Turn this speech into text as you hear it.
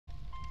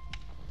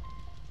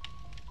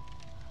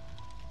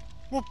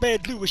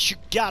Whoop-Ed Lewis, your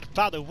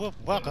godfather.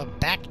 Welcome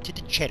back to the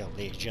channel,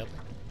 ladies and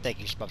gentlemen. Thank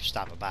you so much for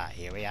stopping by.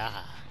 Here we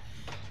are.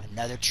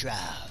 Another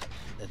trial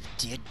of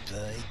Dead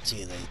by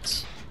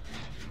Daylight.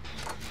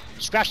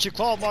 Scratch your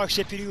claw marks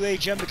if you're new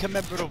age and become a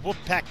member of the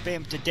Wolfpack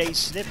fam today.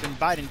 Sniff and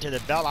bite into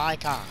the bell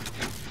icon.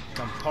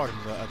 Become part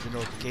of the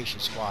notification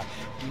squad.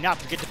 Do not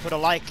forget to put a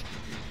like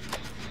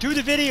to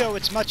the video.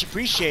 It's much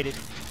appreciated.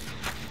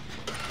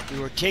 We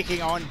were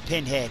taking on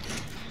Pinhead.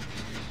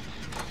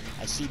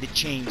 I see the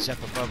chains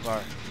up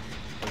above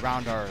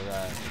around our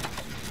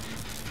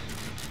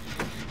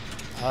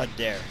HUD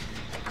there,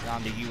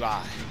 around the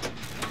UI.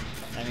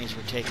 That means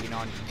we're taking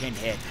on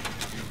Pinhead.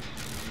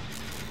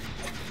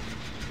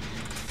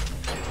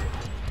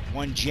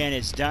 One gen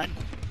is done.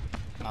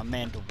 My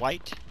man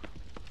Dwight.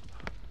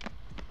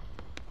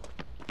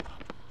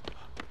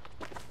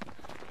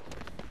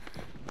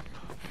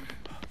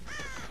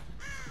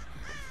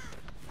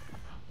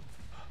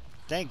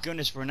 Thank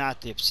goodness we're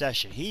not the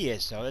obsession. He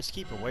is, though. Let's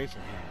keep away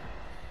from him.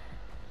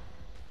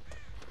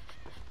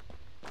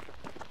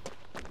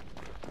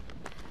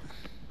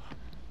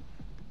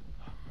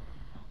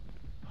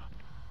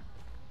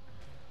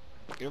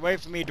 Get away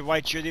from me,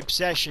 Dwight. You're the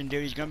obsession,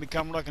 dude. He's gonna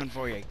come looking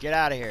for you. Get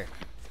out of here.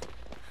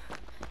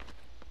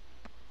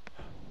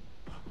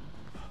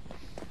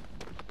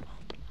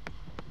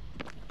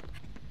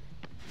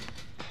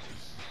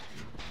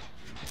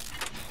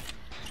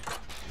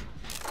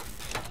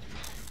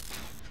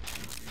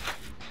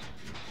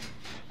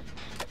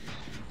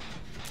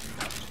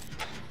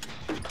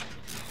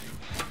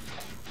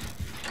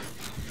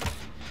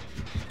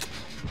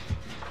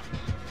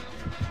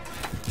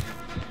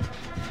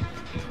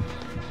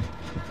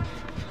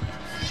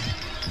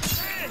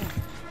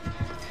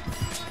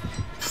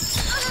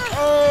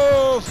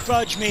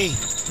 Fudge me.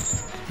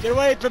 Get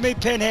away from me,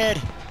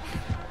 Pinhead.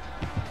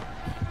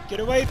 Get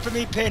away from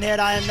me, Pinhead.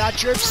 I am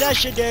not your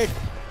obsession, dude.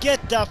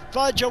 Get the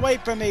fudge away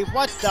from me.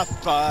 What the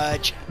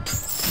fudge?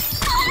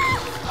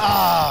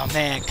 Oh,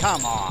 man,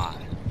 come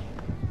on.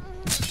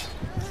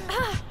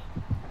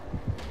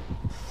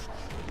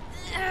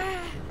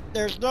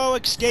 There's no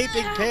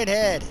escaping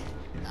Pinhead.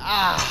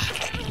 Ah.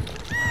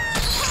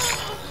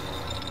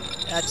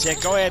 That's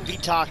it. Go ahead, be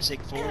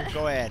toxic, fool.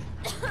 Go ahead.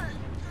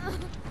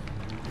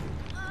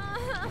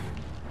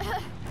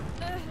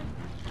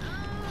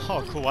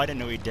 Oh, cool. I didn't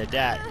know he did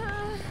that.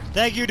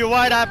 Thank you,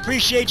 Dwight. I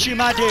appreciate you,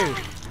 my dude.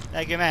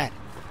 Thank you, man.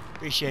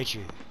 Appreciate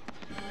you.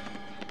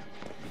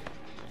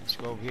 Let's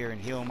go over here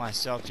and heal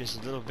myself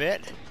just a little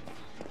bit.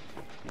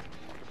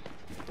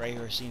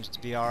 Braher seems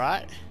to be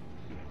alright.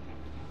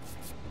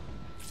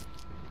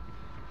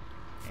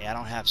 Yeah, I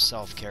don't have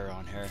self-care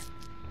on her.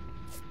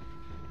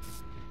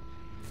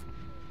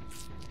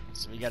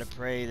 So we gotta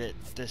pray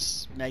that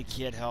this med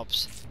kit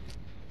helps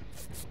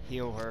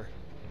heal her.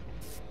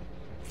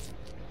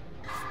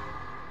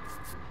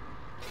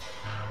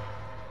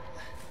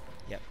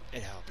 Yep,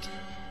 it helped.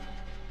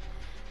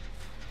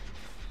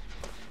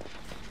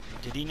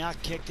 Did he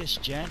not kick this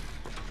gen?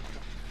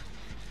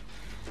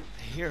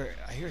 I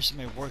hear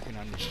somebody working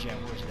on this gen.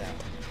 Where's that?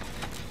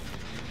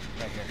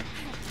 Right here.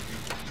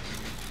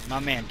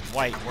 My man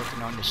Dwight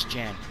working on this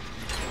gen.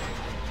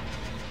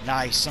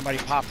 Nice, somebody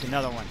popped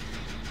another one.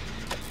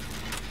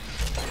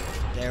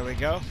 There we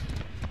go.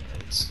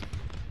 It's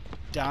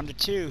down to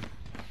 2.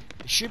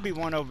 There should be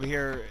one over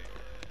here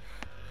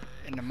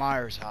in the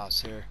Myers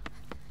house here.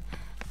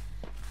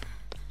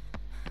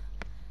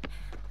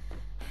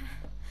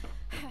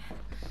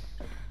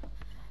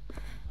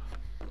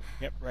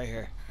 Yep, right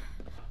here.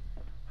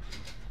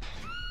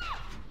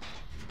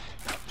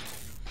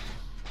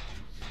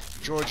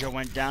 Georgia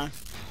went down.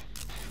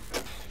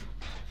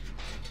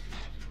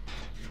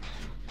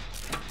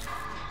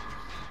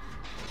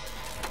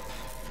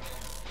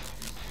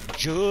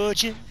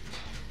 Georgia,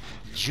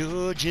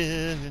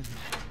 Georgia,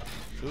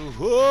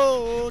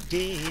 oh,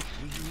 did you?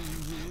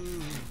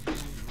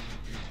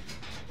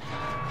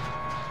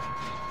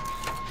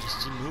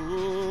 Just an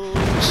old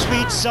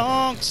sweet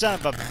song, son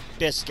of a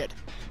biscuit.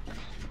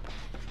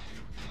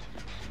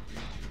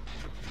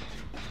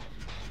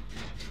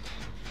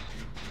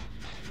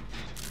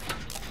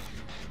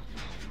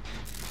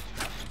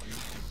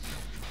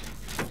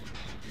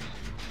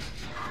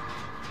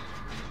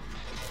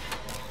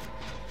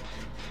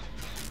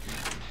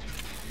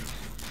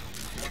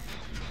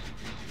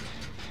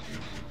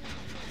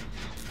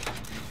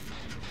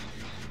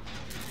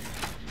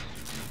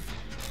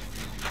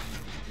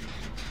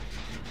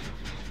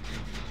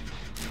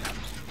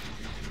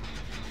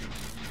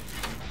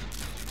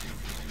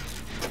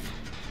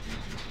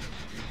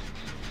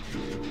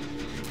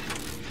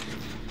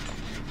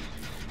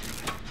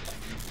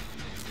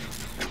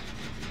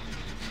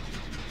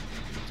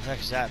 What the heck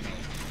does that mean?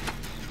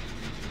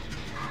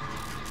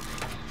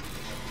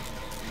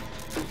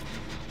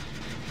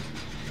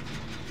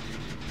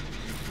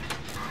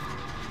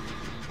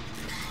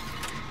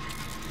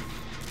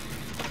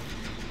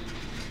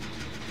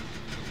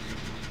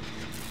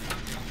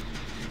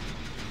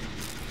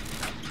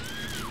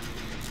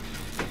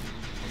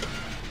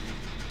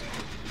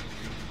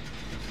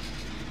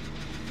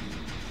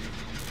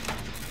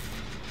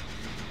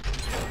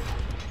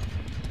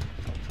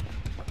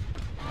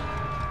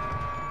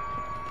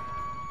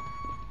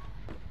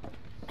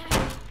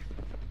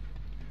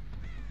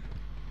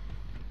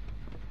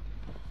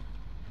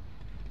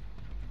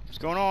 What's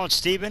going on,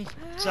 Steven?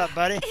 What's up,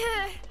 buddy?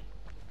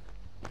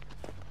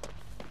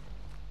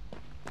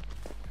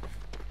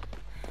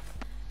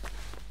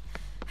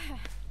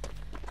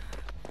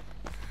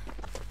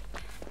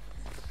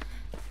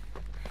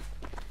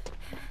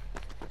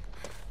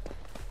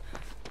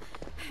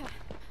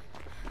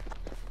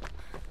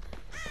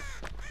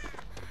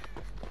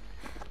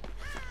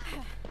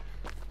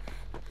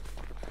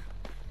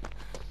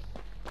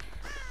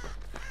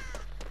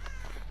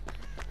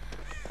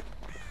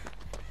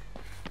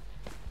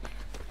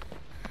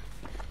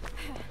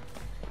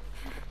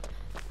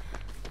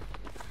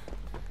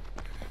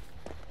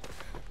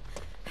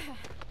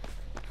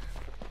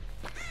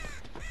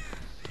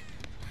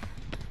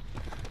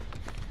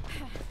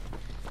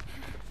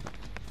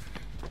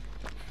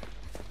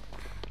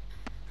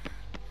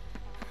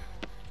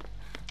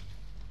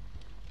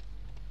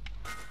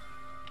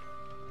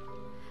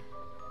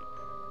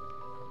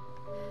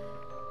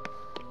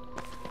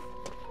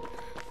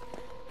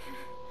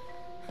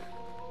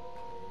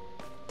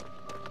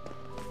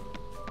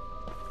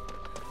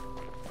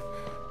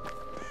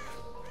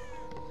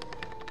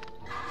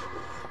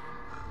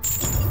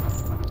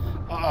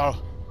 Uh-oh.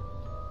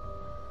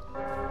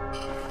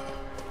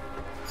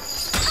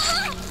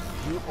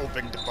 You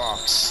opened the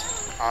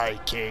box. I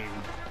came.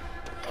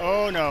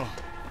 Oh no.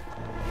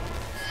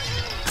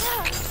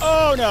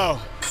 Oh no.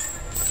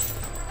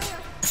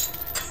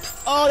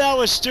 Oh, that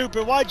was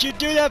stupid. Why'd you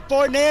do that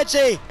for,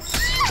 Nancy?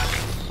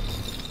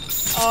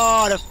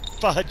 Oh, to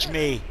fudge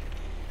me.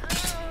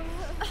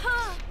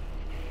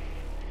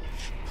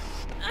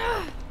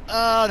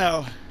 Oh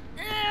no.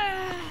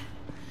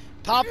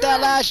 Pop that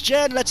last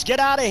gen, let's get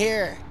out of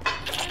here.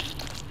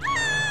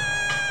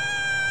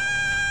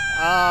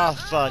 Ah,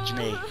 oh, fudge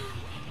me.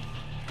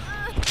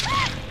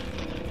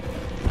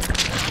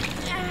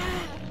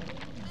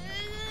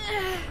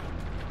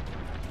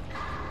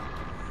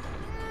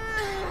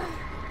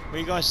 Are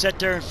you gonna sit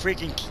there and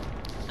freaking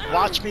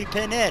watch me,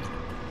 Pinhead?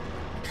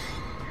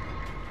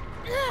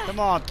 Come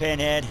on,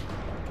 Pinhead.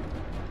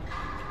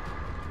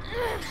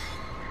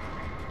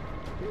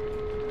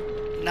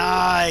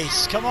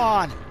 Nice, come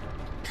on.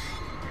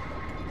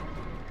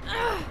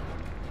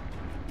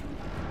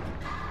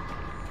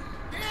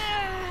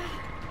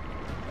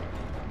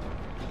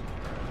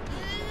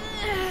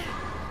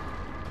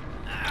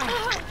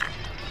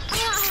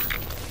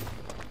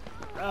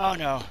 Oh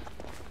no.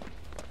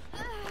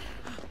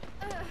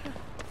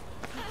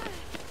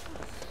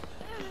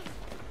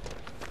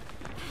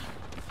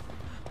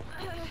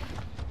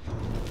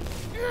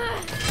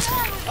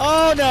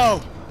 Oh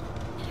no.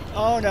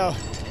 Oh no.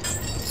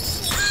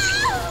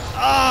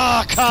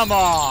 Ah, oh, come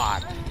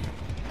on.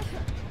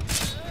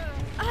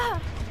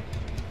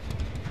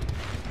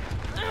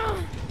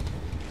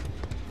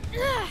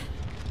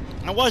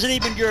 It wasn't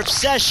even your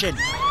obsession,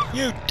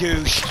 you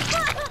douche.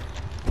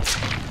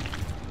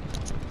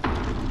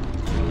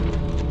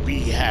 We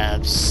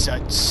have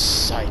such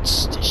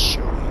sights to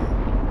show you.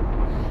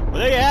 Well,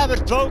 there you have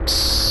it,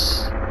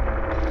 folks.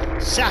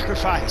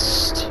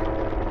 Sacrificed.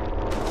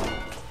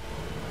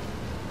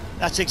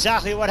 That's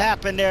exactly what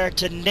happened there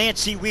to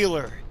Nancy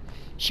Wheeler.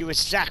 She was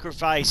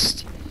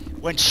sacrificed,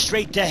 went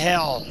straight to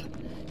hell,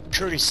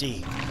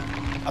 courtesy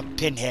of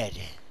Pinhead.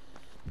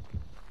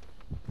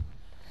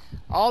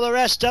 All the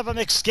rest of them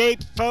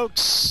escaped,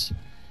 folks.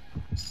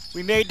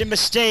 We made the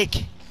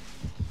mistake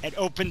and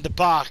opened the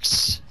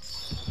box.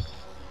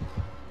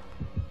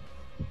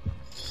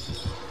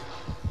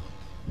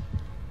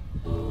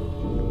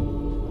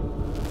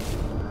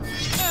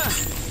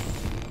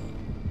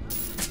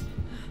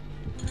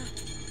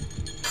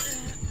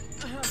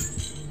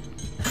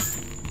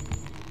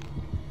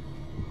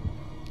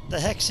 The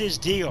heck's his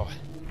deal?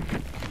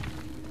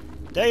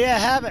 There you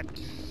have it.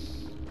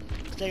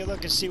 Let's take a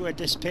look and see what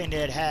this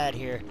Pinhead had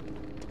here.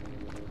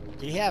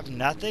 Did he have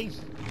nothing?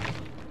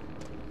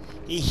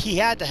 He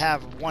had to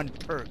have one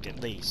perk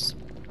at least.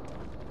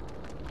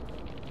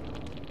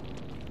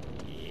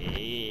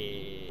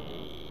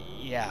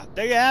 Yeah,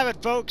 there you have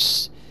it,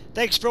 folks.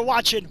 Thanks for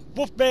watching.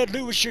 Wolfman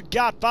Lewis, your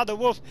Godfather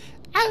Wolf.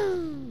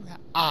 Ow!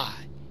 I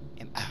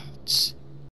am out.